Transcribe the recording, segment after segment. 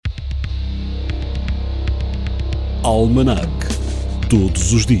Almanac.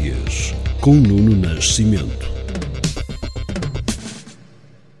 Todos os dias, com Nuno Nascimento.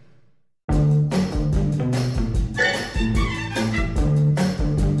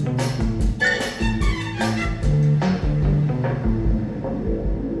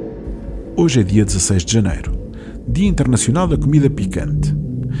 Hoje é dia 16 de janeiro, Dia Internacional da Comida Picante.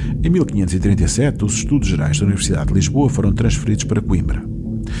 Em 1537, os Estudos Gerais da Universidade de Lisboa foram transferidos para Coimbra.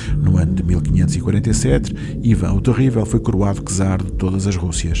 No ano de 1547, Ivan o Terrível foi coroado czar de todas as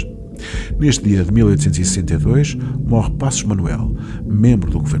Rússias. Neste dia de 1862, morre Passos Manuel, membro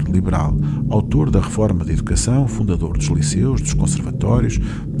do governo liberal, autor da reforma da educação, fundador dos liceus, dos conservatórios,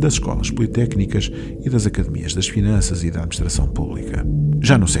 das escolas politécnicas e das academias das finanças e da administração pública.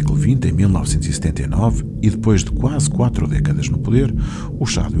 Já no século XX, em 1979, e depois de quase 4 décadas no poder, o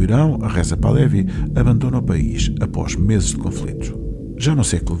Shah do Irão, Reza Pahlavi, abandona o país após meses de conflitos. Já no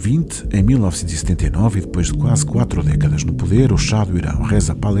século XX, em 1979, e depois de quase 4 décadas no poder, o Shah do Irão,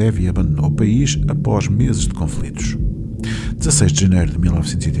 Reza Pahlavi, abandonou o país após meses de conflitos. 16 de janeiro de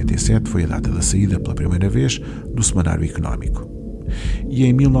 1987 foi a data da saída pela primeira vez do Semanário Económico. E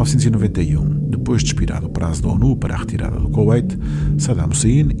em 1991, depois de expirado o prazo da ONU para a retirada do Kuwait, Saddam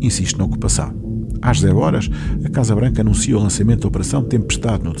Hussein insiste na ocupação. Às 0 horas, a Casa Branca anuncia o lançamento da Operação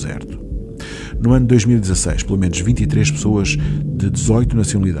Tempestade no deserto. No ano de 2016, pelo menos 23 pessoas de 18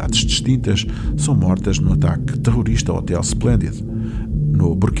 nacionalidades distintas são mortas no ataque terrorista ao Hotel Splendid,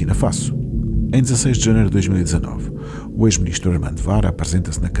 no Burkina Faso. Em 16 de janeiro de 2019, o ex-ministro Armando Vara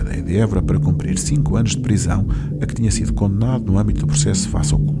apresenta-se na cadeia de Évora para cumprir 5 anos de prisão a que tinha sido condenado no âmbito do processo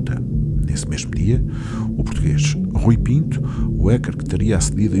Face Oculta. Nesse mesmo dia, o português Rui Pinto, o hacker que teria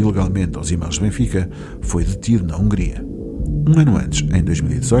acedido ilegalmente aos e-mails de Benfica, foi detido na Hungria. Um ano antes, em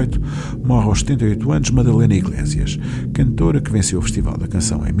 2018, morre aos 78 anos Madalena Iglesias, cantora que venceu o Festival da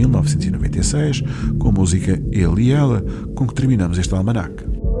Canção em 1996 com a música Ele e Ela, com que terminamos este almanac.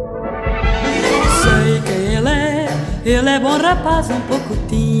 Sei que ele é bom rapaz, um pouco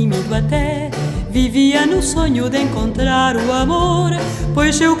tímido até. Vivia no sonho de encontrar o amor,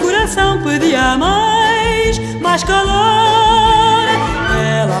 pois seu coração pedia mais calor.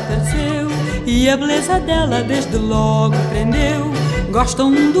 Ela apareceu e a beleza dela desde logo prendeu. Gostam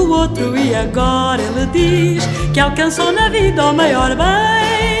um do outro e agora ele diz que alcançou na vida o maior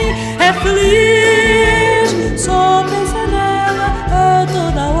bem. É feliz, só pensa nela a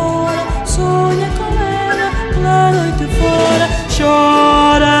toda hora, sonha com ela pela noite fora,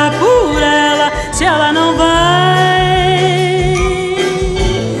 chora por ela se ela não vem.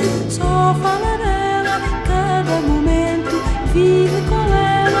 Só fala dela cada momento, vive com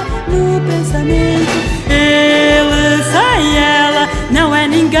ela no pensamento. Ele sem ela não é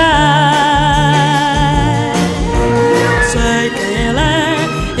ninguém. Sei que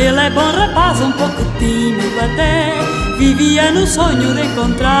ele é bom rapaz, um pouco tímido até. Vivia no sonho de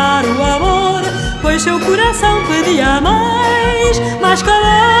encontrar o amor, pois seu coração pedia mais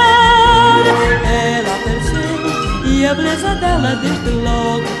calor. Ela apareceu e a beleza dela desde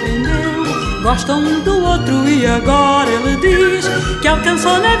logo prendeu. Gostam um do outro e agora ele diz que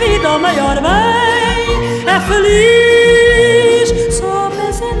alcançou na vida o maior bem. É feliz, só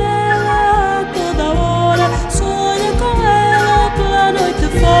pensa nela a toda hora, sonha com ela pela noite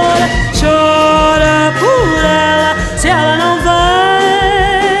fora, chora por ela se ela não vem.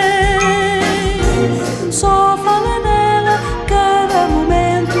 Só fala dela cada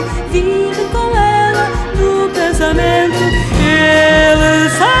momento, vive com ela no pensamento. Ele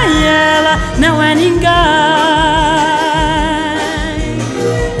sem ela não é ninguém.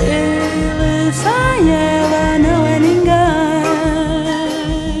 Ele sem ela não é ninguém.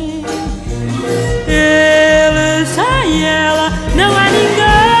 Ele sem ela não é ninguém.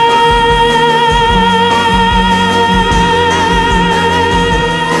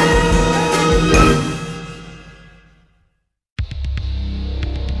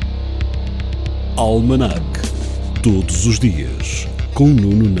 Almanac. Todos os dias, com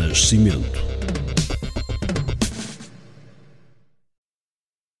Nuno Nascimento.